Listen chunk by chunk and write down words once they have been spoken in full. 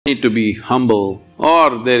need to be humble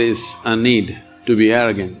or there is a need to be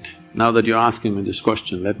arrogant. Now that you're asking me this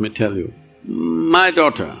question, let me tell you. My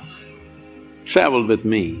daughter traveled with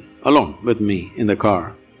me, alone with me in the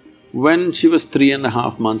car. When she was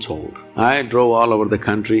 3.5 months old, I drove all over the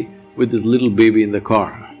country with this little baby in the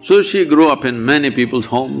car. So she grew up in many people's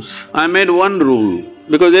homes. I made one rule,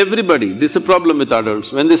 because everybody, this is a problem with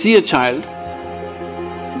adults, when they see a child,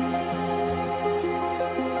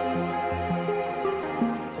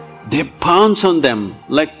 they pounce on them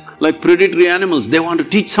like predatory animals, they want to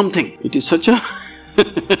teach something. It is such a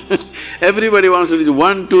everybody wants to teach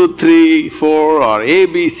 1, 2, 3, 4 or A,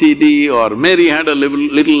 B, C, D or Mary had a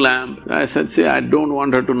little lamb. I said, see, I don't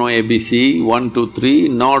want her to know ABC, 1, 2, 3,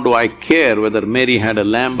 nor do I care whether Mary had a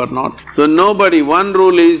lamb or not. So nobody… one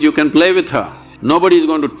rule is you can play with her, nobody is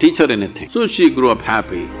going to teach her anything. So she grew up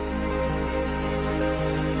happy.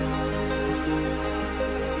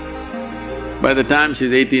 By the time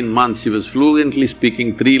she's 18 months, she was fluently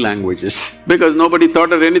speaking 3 languages. Because nobody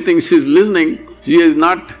taught her anything, she's listening. She is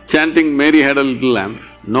not chanting Mary had a little lamb.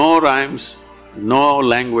 No rhymes, no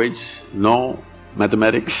language, no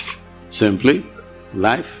mathematics, simply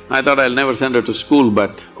life. I thought I'll never send her to school,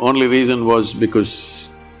 but only reason was because,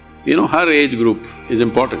 her age group is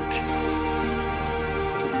important.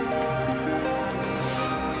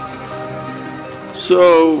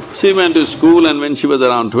 So, she went to school and when she was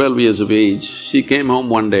around 12 years of age, she came home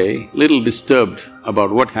one day, little disturbed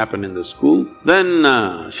about what happened in the school.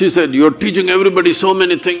 Then she said, you're teaching everybody so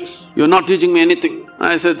many things, you're not teaching me anything.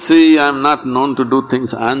 I said, see, I'm not known to do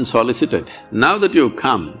things unsolicited. Now that you've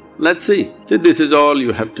come, let's see. See, this is all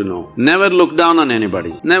you have to know. Never look down on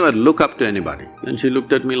anybody, never look up to anybody. Then she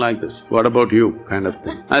looked at me like this, what about you, kind of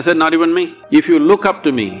thing. I said, not even me. If you look up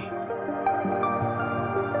to me,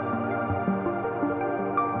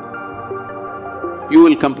 you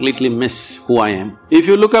will completely miss who I am. If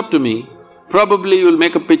you look up to me, probably you will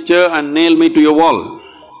make a picture and nail me to your wall,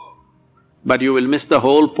 but you will miss the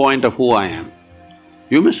whole point of who I am.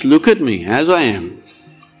 You must look at me as I am,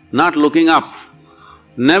 not looking up.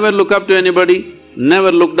 Never look up to anybody, never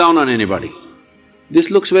look down on anybody. This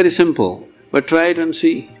looks very simple, but try it and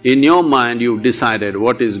see. In your mind, you've decided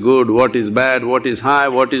what is good, what is bad, what is high,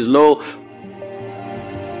 what is low.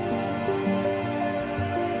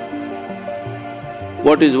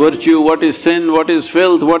 What is virtue, what is sin, what is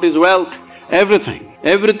filth, what is wealth, everything.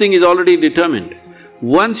 Everything is already determined.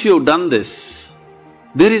 Once you've done this,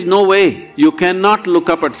 there is no way you cannot look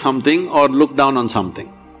up at something or look down on something.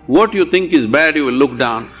 What you think is bad, you will look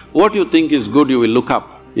down. What you think is good, you will look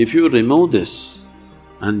up. If you remove this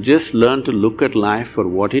and just learn to look at life for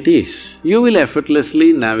what it is, you will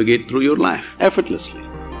effortlessly navigate through your life, effortlessly.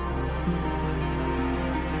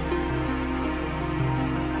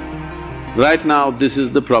 Right now, this is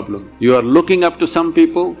the problem. You are looking up to some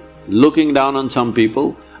people, looking down on some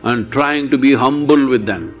people and trying to be humble with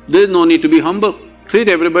them. There is no need to be humble. Treat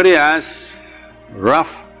everybody as rough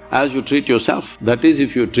as you treat yourself. That is,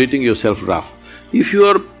 if you're treating yourself rough. If you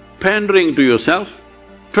are pandering to yourself,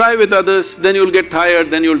 try with others, then you'll get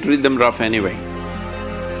tired, then you'll treat them rough anyway.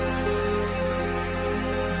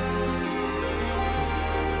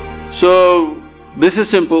 So, this is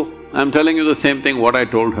simple. I'm telling you the same thing what I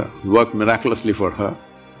told her, it worked miraculously for her.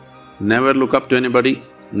 Never look up to anybody,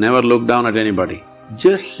 never look down at anybody.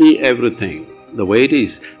 Just see everything the way it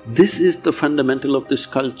is. This is the fundamental of this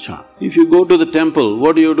culture. If you go to the temple,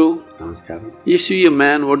 what do? Namaskaram. You see a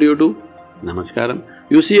man, what do? Namaskaram.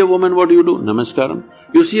 You see a woman, what do? Namaskaram.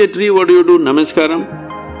 You see a tree, what do?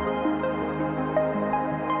 Namaskaram.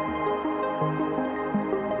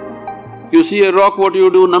 You see a rock, what do?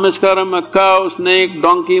 Namaskaram, a cow, snake,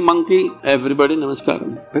 donkey, monkey, everybody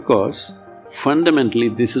namaskaram. Because fundamentally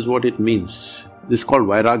this is what it means. This is called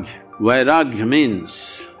vairagya. Vairagya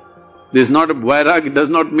means… Vairagya does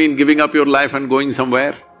not mean giving up your life and going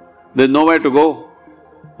somewhere. There's nowhere to go.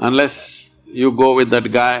 Unless you go with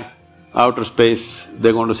that guy, outer space,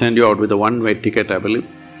 they're going to send you out with a one-way ticket, I believe.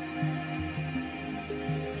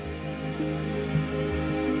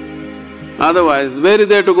 Otherwise, where is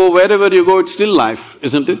there to go? Wherever you go, it's still life,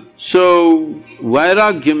 isn't it? So,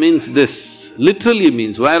 vairagya means this, literally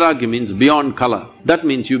means, vairagya means beyond color. That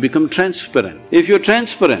means you become transparent. If you're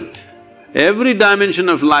transparent, every dimension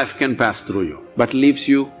of life can pass through you, but leaves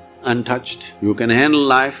you untouched. You can handle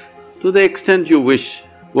life to the extent you wish.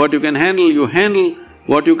 What you can handle, you handle.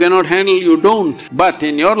 What you cannot handle, you don't. But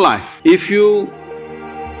in your life, if you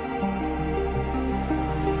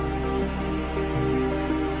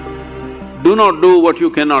do not do what you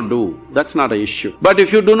cannot do, that's not an issue. But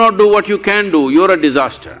if you do not do what you can do, you're a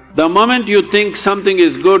disaster. The moment you think something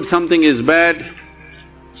is good, something is bad,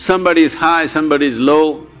 somebody is high, somebody is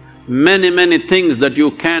low, Many things that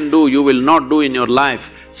you can do, you will not do in your life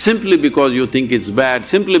simply because you think it's bad,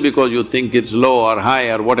 simply because you think it's low or high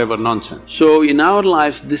or whatever nonsense. So in our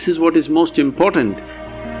lives, this is what is most important.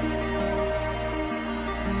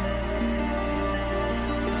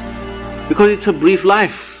 Because it's a brief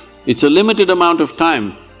life, it's a limited amount of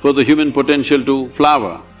time for the human potential to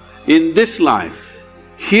flower. In this life,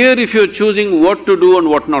 here if you're choosing what to do and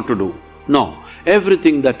what not to do, no,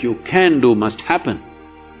 everything that you can do must happen.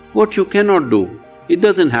 What you cannot do, it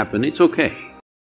doesn't happen, it's okay.